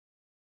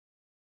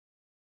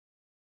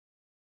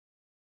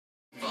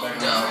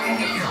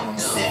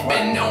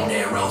Sipping on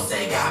that rose,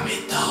 they got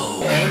me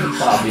though. Man, he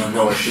probably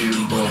going to see what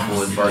he doing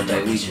for his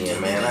birthday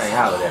weekend, man. I ain't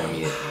hollered at him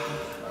yet.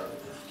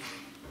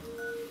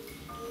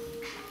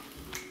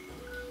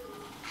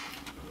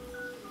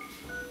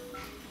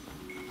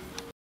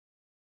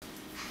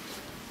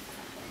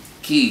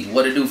 Key,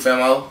 what it do,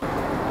 famo?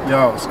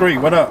 Yo, Scree,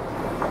 what up?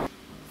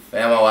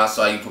 Famo, I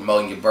saw you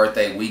promoting your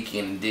birthday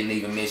weekend and didn't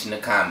even mention the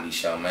comedy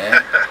show,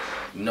 man.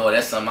 You know,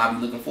 that's something I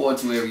be looking forward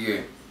to every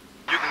year.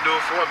 You can do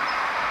it for me.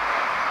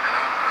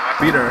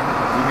 I'll be there. You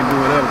can do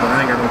whatever, but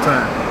I ain't got no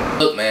time.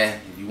 Look, man,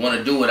 if you want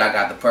to do it, I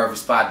got the perfect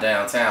spot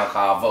downtown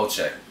called Voce.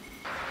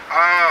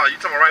 Ah, you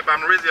talking right by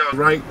Maurizio?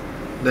 Right?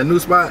 That new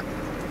spot?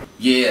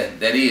 Yeah,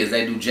 that is.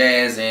 They do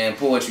jazz and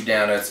poetry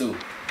down there, too.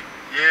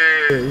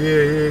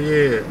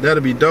 Yeah.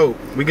 That'll be dope.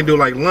 We can do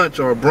like lunch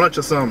or brunch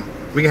or something.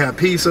 We can have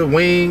pizza,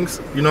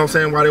 wings, you know what I'm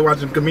saying, while they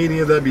watching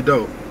comedians. That'd be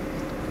dope.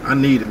 I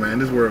need it, man.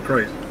 This world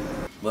crazy.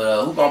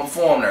 But who gonna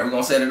perform there? Who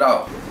gonna set it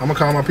off? I'm gonna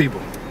call my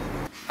people.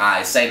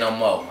 Alright, say no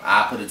more.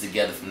 I'll put it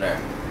together from there.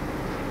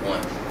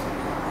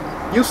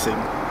 One. You see.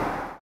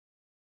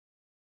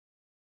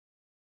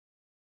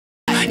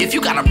 If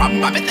you got a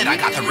problem, I bet that I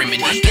got the remedy.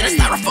 Get a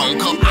styrofoam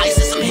cup, ice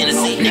and some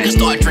Hennessy. Niggas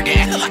start drinking,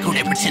 acting like who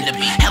they pretend to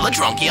be. Hella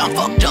drunk, yeah, I'm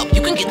fucked up.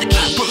 You can get the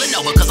key. Pulling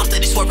over, cause I'm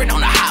steady swerving on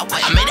the highway.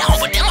 I made it home,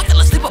 but damn, I fell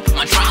asleep up in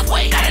my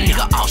driveway. Got a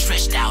nigga all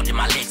stretched out in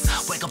my legs.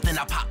 Wake up, then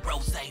I pop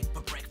rose.